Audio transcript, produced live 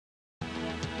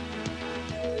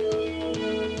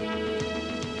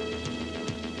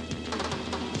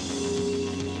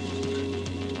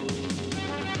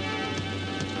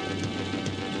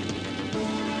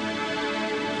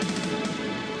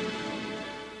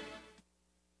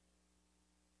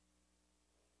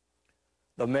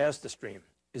The master stream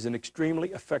is an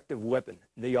extremely effective weapon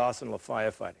in the arsenal of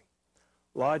firefighting.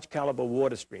 Large caliber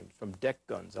water streams from deck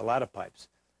guns or ladder pipes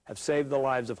have saved the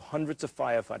lives of hundreds of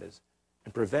firefighters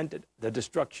and prevented the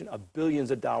destruction of billions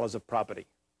of dollars of property.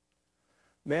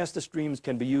 Master streams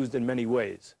can be used in many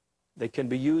ways. They can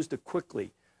be used to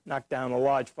quickly knock down a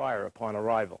large fire upon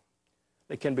arrival.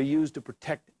 They can be used to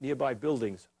protect nearby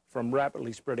buildings from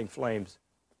rapidly spreading flames.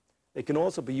 They can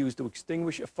also be used to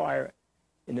extinguish a fire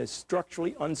in a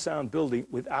structurally unsound building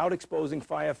without exposing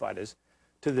firefighters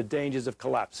to the dangers of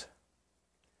collapse.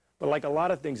 But like a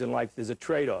lot of things in life, there's a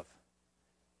trade-off.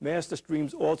 Master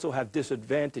streams also have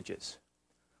disadvantages.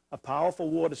 A powerful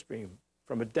water stream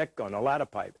from a deck gun or ladder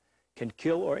pipe can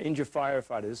kill or injure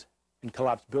firefighters and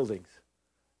collapse buildings.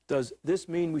 Does this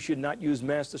mean we should not use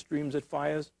master streams at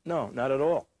fires? No, not at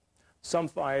all. Some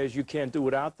fires you can't do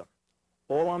without them.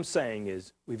 All I'm saying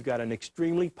is we've got an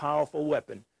extremely powerful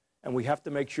weapon and we have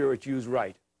to make sure it's used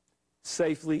right,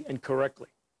 safely and correctly.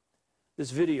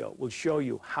 This video will show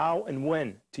you how and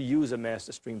when to use a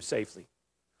master stream safely,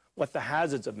 what the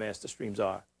hazards of master streams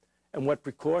are, and what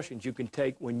precautions you can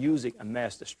take when using a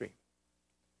master stream.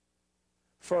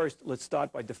 First, let's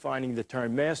start by defining the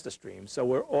term master stream so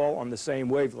we're all on the same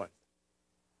wavelength.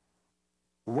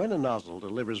 When a nozzle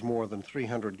delivers more than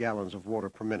 300 gallons of water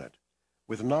per minute,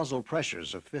 with nozzle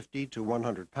pressures of 50 to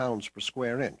 100 pounds per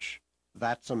square inch,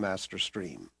 that's a master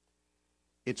stream.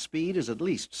 Its speed is at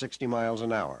least 60 miles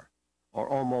an hour, or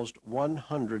almost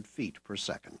 100 feet per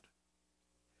second.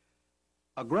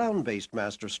 A ground-based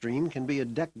master stream can be a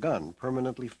deck gun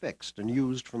permanently fixed and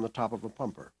used from the top of a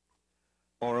pumper,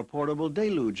 or a portable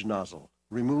deluge nozzle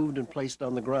removed and placed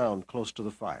on the ground close to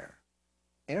the fire.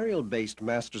 Aerial-based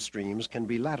master streams can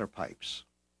be ladder pipes,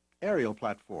 aerial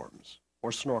platforms,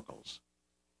 or snorkels.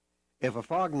 If a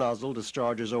fog nozzle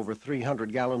discharges over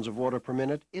 300 gallons of water per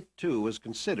minute, it too is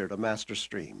considered a master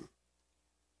stream.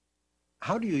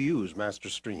 How do you use master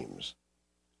streams?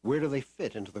 Where do they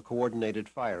fit into the coordinated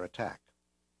fire attack?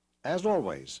 As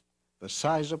always, the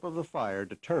size up of the fire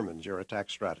determines your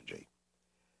attack strategy.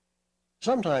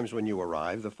 Sometimes when you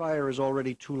arrive, the fire is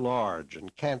already too large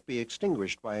and can't be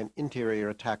extinguished by an interior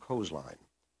attack hose line.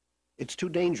 It's too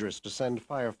dangerous to send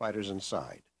firefighters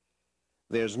inside.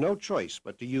 There's no choice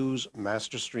but to use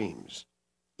master streams,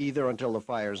 either until the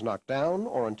fire is knocked down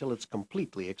or until it's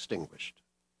completely extinguished.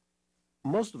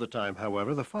 Most of the time,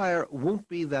 however, the fire won't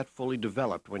be that fully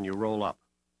developed when you roll up.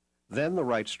 Then the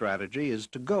right strategy is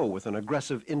to go with an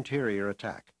aggressive interior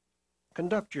attack.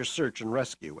 Conduct your search and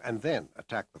rescue, and then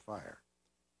attack the fire.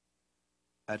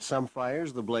 At some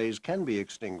fires, the blaze can be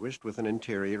extinguished with an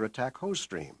interior attack hose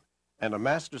stream, and a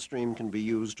master stream can be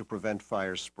used to prevent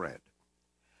fire spread.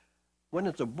 When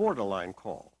it's a borderline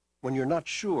call, when you're not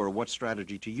sure what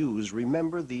strategy to use,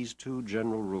 remember these two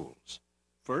general rules.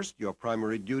 First, your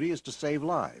primary duty is to save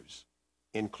lives,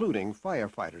 including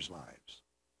firefighters' lives.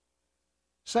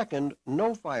 Second,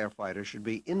 no firefighter should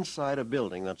be inside a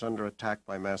building that's under attack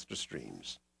by master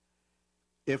streams.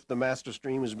 If the master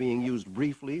stream is being used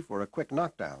briefly for a quick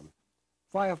knockdown,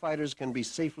 firefighters can be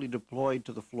safely deployed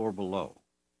to the floor below.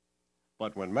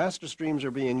 But when master streams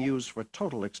are being used for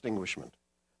total extinguishment,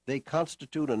 they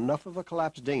constitute enough of a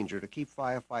collapse danger to keep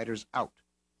firefighters out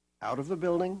of the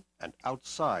building and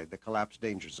outside the collapse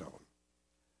danger zone.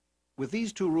 With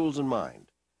these two rules in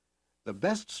mind, the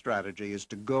best strategy is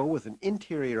to go with an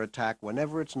interior attack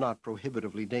whenever it's not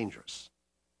prohibitively dangerous.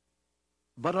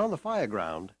 But on the fire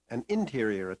ground, an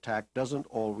interior attack doesn't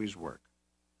always work.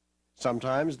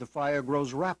 Sometimes the fire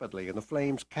grows rapidly and the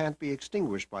flames can't be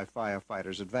extinguished by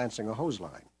firefighters advancing a hose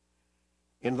line.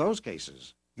 In those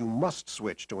cases, you must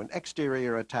switch to an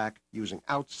exterior attack using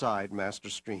outside master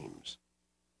streams.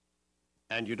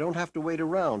 And you don't have to wait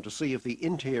around to see if the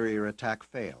interior attack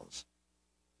fails.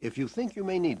 If you think you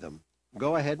may need them,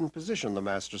 go ahead and position the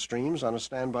master streams on a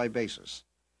standby basis.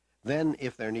 Then,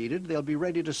 if they're needed, they'll be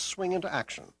ready to swing into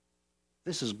action.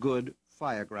 This is good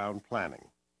fireground planning.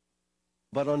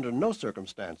 But under no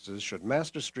circumstances should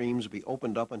master streams be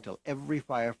opened up until every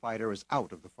firefighter is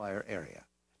out of the fire area.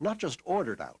 Not just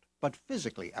ordered out, but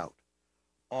physically out.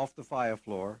 Off the fire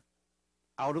floor,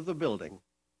 out of the building,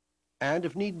 and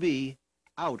if need be,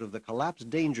 out of the collapse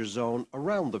danger zone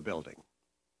around the building.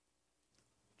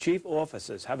 Chief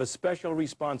officers have a special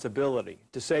responsibility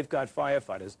to safeguard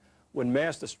firefighters when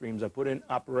master streams are put in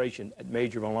operation at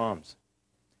major alarms.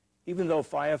 Even though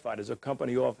firefighters or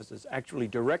company officers actually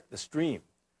direct the stream,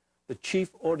 the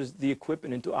chief orders the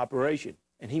equipment into operation,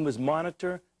 and he must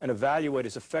monitor and evaluate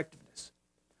its effectiveness.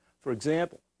 For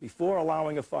example, before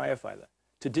allowing a firefighter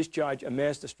to discharge a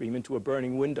master stream into a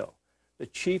burning window, the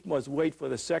chief must wait for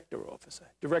the sector officer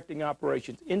directing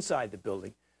operations inside the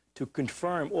building to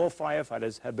confirm all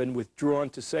firefighters have been withdrawn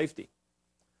to safety.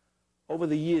 Over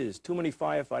the years, too many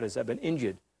firefighters have been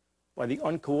injured by the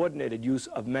uncoordinated use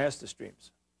of master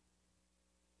streams.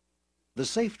 The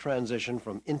safe transition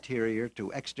from interior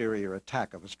to exterior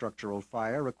attack of a structural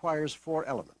fire requires 4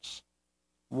 elements.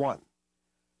 1.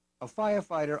 A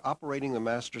firefighter operating the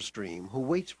master stream who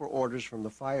waits for orders from the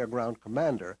fire ground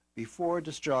commander before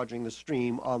discharging the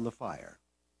stream on the fire.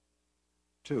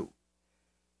 2.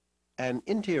 An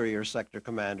interior sector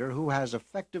commander who has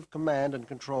effective command and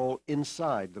control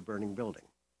inside the burning building.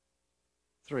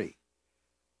 3.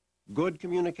 Good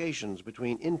communications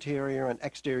between interior and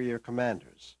exterior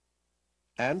commanders.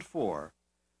 And 4.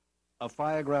 A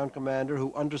fireground commander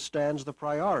who understands the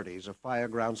priorities of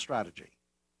fireground strategy: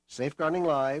 safeguarding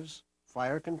lives,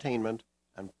 fire containment,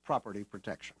 and property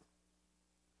protection.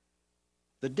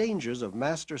 The dangers of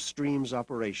master streams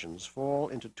operations fall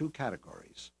into 2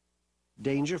 categories: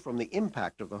 danger from the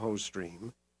impact of the hose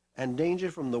stream and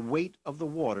danger from the weight of the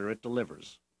water it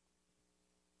delivers.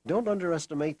 Don't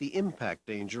underestimate the impact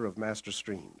danger of master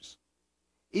streams.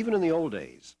 Even in the old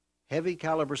days, heavy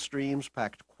caliber streams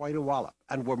packed quite a wallop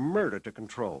and were murder to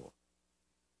control.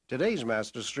 Today's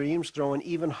master streams throw an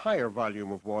even higher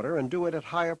volume of water and do it at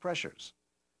higher pressures,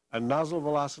 a nozzle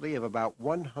velocity of about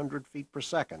 100 feet per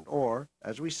second, or,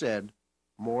 as we said,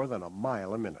 more than a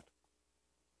mile a minute.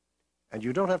 And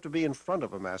you don't have to be in front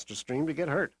of a master stream to get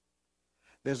hurt.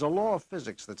 There's a law of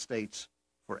physics that states,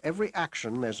 for every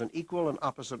action there's an equal and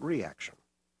opposite reaction.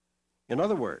 In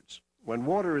other words, when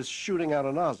water is shooting out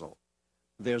a nozzle,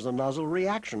 there's a nozzle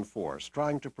reaction force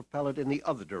trying to propel it in the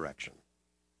other direction.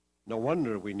 No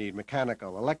wonder we need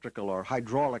mechanical, electrical, or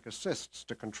hydraulic assists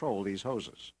to control these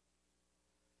hoses.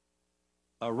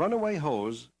 A runaway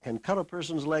hose can cut a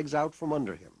person's legs out from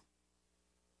under him.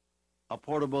 A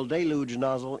portable deluge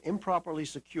nozzle improperly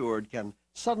secured can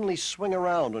suddenly swing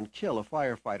around and kill a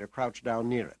firefighter crouched down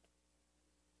near it.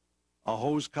 A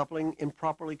hose coupling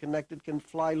improperly connected can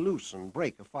fly loose and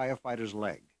break a firefighter's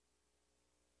leg.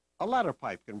 A ladder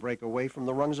pipe can break away from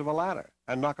the rungs of a ladder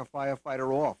and knock a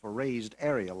firefighter off a raised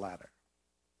area ladder.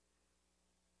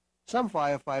 Some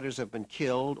firefighters have been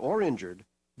killed or injured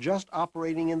just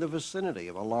operating in the vicinity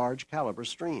of a large caliber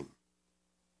stream.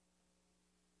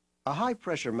 A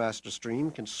high-pressure master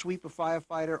stream can sweep a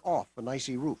firefighter off an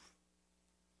icy roof.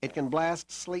 It can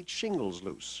blast slate shingles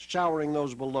loose, showering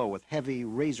those below with heavy,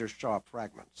 razor-sharp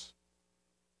fragments.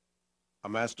 A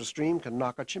master stream can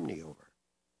knock a chimney over,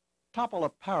 topple a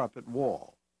parapet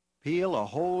wall, peel a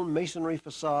whole masonry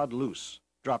facade loose,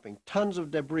 dropping tons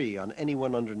of debris on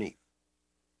anyone underneath.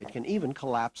 It can even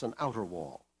collapse an outer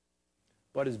wall.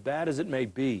 But as bad as it may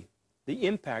be, the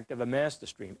impact of a master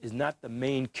stream is not the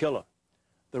main killer.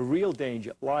 The real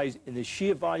danger lies in the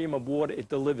sheer volume of water it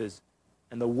delivers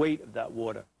and the weight of that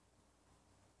water.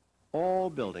 All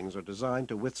buildings are designed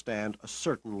to withstand a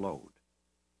certain load.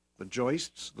 The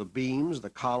joists, the beams, the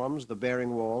columns, the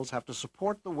bearing walls have to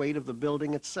support the weight of the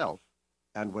building itself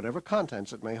and whatever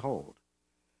contents it may hold.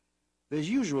 There's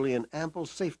usually an ample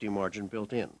safety margin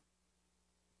built in.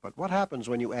 But what happens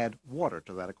when you add water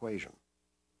to that equation?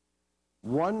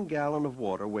 1 gallon of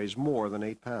water weighs more than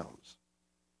 8 pounds.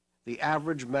 The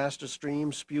average master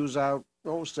stream spews out,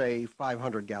 say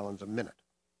 500 gallons a minute.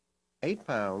 8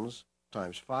 pounds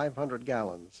times 500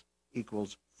 gallons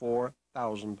equals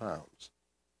 4,000 pounds.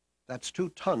 That's 2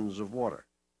 tons of water.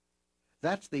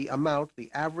 That's the amount the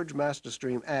average master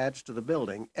stream adds to the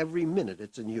building every minute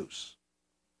it's in use.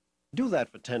 Do that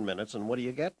for 10 minutes, and what do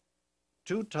you get?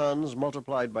 2 tons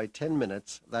multiplied by 10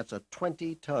 minutes, that's a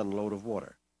 20-ton load of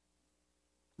water.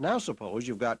 Now suppose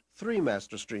you've got 3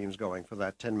 master streams going for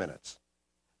that 10 minutes.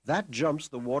 That jumps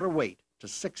the water weight to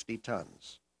 60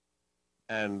 tons.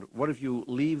 And what if you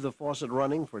leave the faucet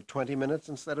running for 20 minutes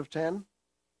instead of 10?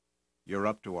 You're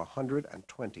up to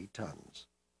 120 tons.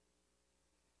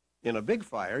 In a big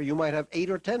fire, you might have 8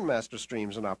 or 10 master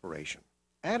streams in operation.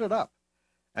 Add it up.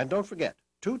 And don't forget,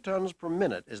 2 tons per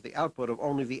minute is the output of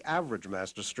only the average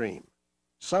master stream.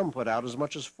 Some put out as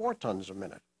much as 4 tons a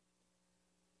minute.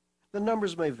 The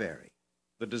numbers may vary.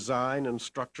 The design and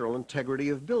structural integrity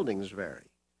of buildings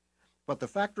vary. But the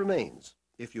fact remains,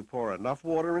 if you pour enough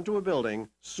water into a building,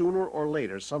 sooner or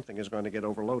later something is going to get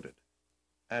overloaded.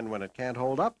 And when it can't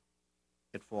hold up,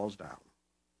 it falls down.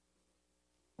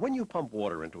 When you pump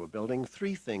water into a building,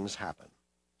 3 things happen.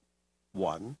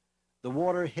 1, the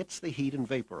water hits the heat and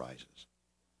vaporizes.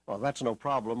 Well, that's no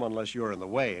problem unless you're in the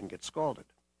way and get scalded.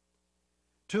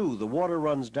 2, the water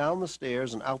runs down the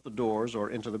stairs and out the doors or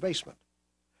into the basement.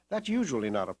 That's usually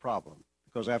not a problem,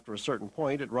 because after a certain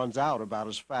point it runs out about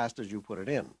as fast as you put it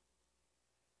in.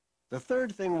 The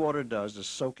 3rd thing water does is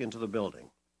soak into the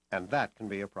building, and that can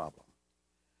be a problem.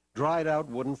 Dried out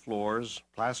wooden floors,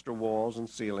 plaster walls and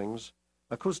ceilings,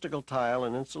 acoustical tile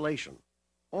and insulation,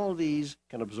 all these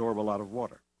can absorb a lot of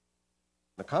water.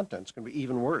 The contents can be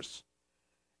even worse.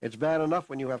 It's bad enough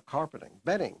when you have carpeting,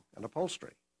 bedding, and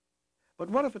upholstery. But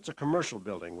what if it's a commercial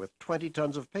building with 20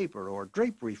 tons of paper or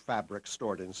drapery fabric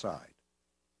stored inside?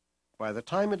 By the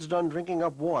time it's done drinking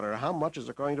up water, how much is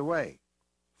it going to weigh?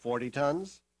 40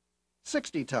 tons?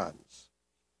 60 tons?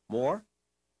 More?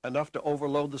 Enough to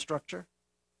overload the structure?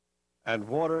 And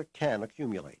water can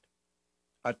accumulate.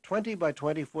 A 20 by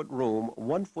 20 foot room,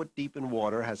 1 foot deep in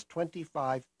water, has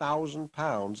 25,000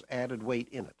 pounds added weight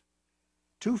in it.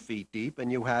 2 feet deep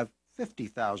and you have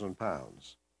 50,000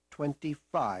 pounds,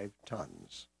 25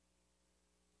 tons.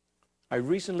 I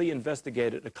recently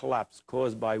investigated a collapse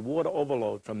caused by water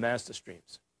overload from master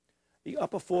streams. The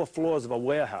upper 4 floors of a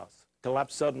warehouse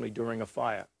collapsed suddenly during a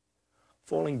fire.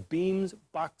 Falling beams,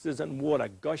 boxes, and water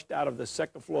gushed out of the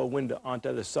second floor window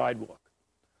onto the sidewalk.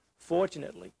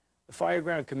 Fortunately, the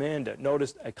fireground commander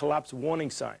noticed a collapse warning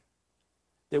sign.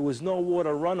 There was no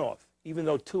water runoff, even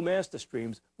though 2 master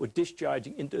streams were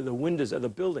discharging into the windows of the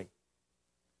building.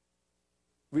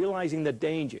 Realizing the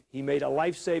danger, he made a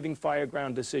life-saving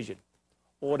fireground decision,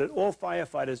 ordered all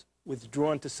firefighters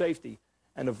withdrawn to safety,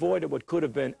 and avoided what could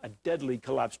have been a deadly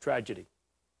collapse tragedy.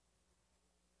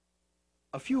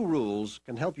 A few rules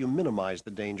can help you minimize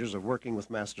the dangers of working with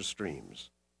master streams.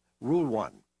 Rule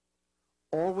 1.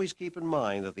 Always keep in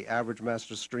mind that the average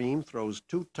master stream throws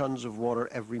 2 tons of water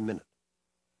every minute.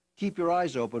 Keep your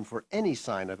eyes open for any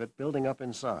sign of it building up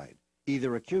inside,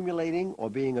 either accumulating or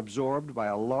being absorbed by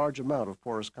a large amount of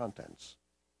porous contents.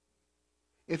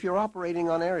 If you're operating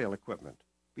on aerial equipment,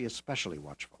 be especially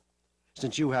watchful,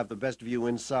 since you have the best view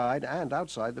inside and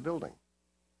outside the building.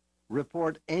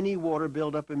 Report any water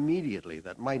buildup immediately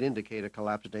that might indicate a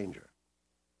collapse danger.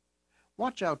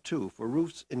 Watch out, too, for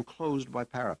roofs enclosed by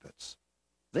parapets.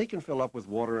 They can fill up with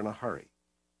water in a hurry,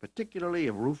 particularly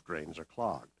if roof drains are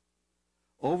clogged.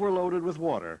 Overloaded with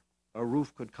water, a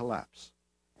roof could collapse,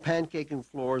 pancaking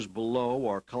floors below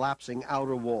or collapsing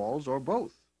outer walls, or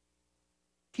both.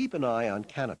 Keep an eye on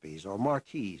canopies or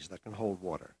marquees that can hold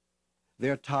water.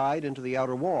 They're tied into the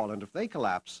outer wall, and if they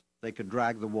collapse, they could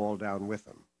drag the wall down with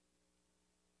them.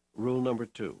 Rule number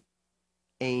 2,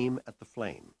 aim at the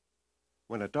flame.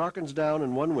 When it darkens down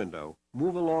in one window,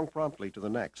 move along promptly to the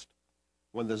next.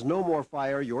 When there's no more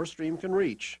fire your stream can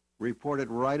reach, report it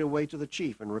right away to the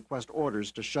chief and request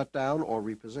orders to shut down or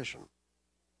reposition.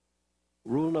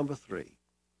 Rule number 3,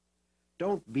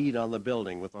 don't beat on the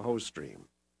building with the hose stream.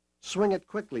 Swing it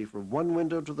quickly from one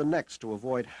window to the next to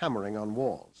avoid hammering on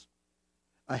walls.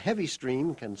 A heavy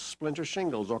stream can splinter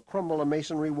shingles or crumble a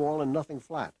masonry wall in nothing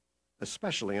flat,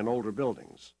 especially in older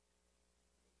buildings.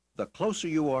 The closer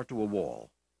you are to a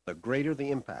wall, the greater the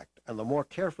impact and the more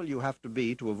careful you have to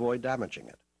be to avoid damaging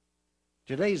it.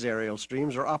 Today's aerial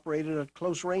streams are operated at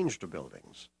close range to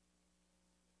buildings.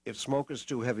 If smoke is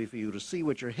too heavy for you to see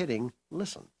what you're hitting,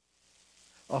 listen.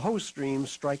 A hose stream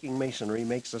striking masonry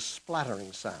makes a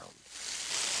splattering sound.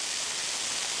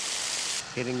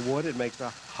 Hitting wood, it makes a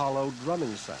hollow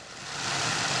drumming sound.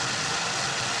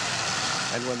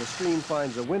 And when the stream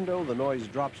finds a window, the noise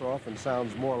drops off and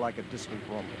sounds more like a distant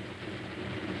rumble.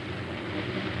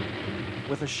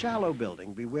 With a shallow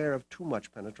building, beware of too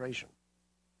much penetration.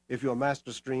 If your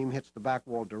master stream hits the back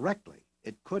wall directly,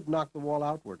 it could knock the wall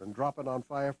outward and drop it on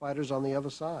firefighters on the other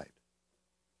side.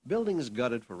 Buildings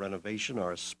gutted for renovation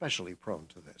are especially prone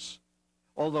to this,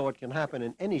 although it can happen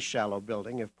in any shallow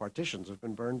building if partitions have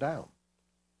been burned down.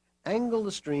 Angle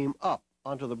the stream up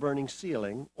onto the burning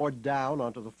ceiling or down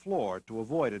onto the floor to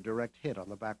avoid a direct hit on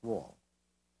the back wall.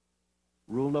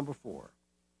 Rule number 4,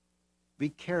 be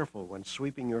careful when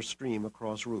sweeping your stream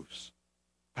across roofs.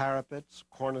 Parapets,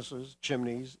 cornices,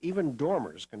 chimneys, even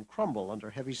dormers can crumble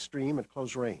under heavy stream at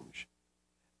close range.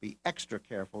 Be extra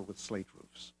careful with slate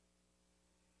roofs.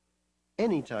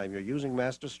 Anytime you're using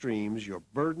master streams, you're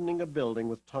burdening a building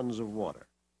with tons of water.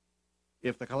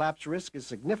 If the collapse risk is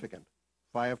significant,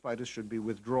 firefighters should be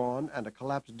withdrawn and a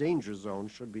collapse danger zone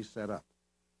should be set up.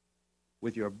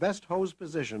 With your best hose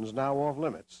positions now off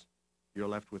limits, you're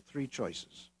left with 3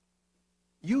 choices.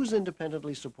 Use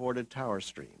independently supported tower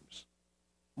streams.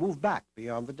 Move back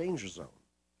beyond the danger zone,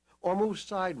 or move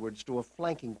sidewards to a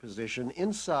flanking position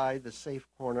inside the safe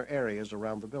corner areas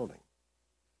around the building.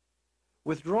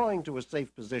 Withdrawing to a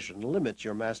safe position limits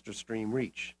your master stream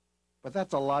reach, but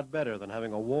that's a lot better than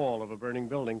having a wall of a burning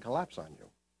building collapse on you.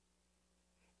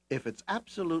 If it's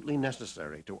absolutely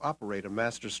necessary to operate a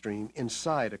master stream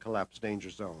inside a collapse danger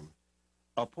zone,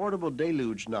 a portable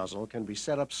deluge nozzle can be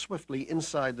set up swiftly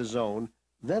inside the zone,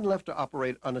 then left to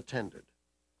operate unattended.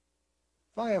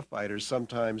 Firefighters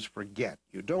sometimes forget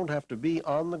you don't have to be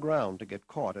on the ground to get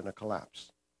caught in a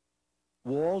collapse.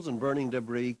 Walls and burning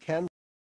debris can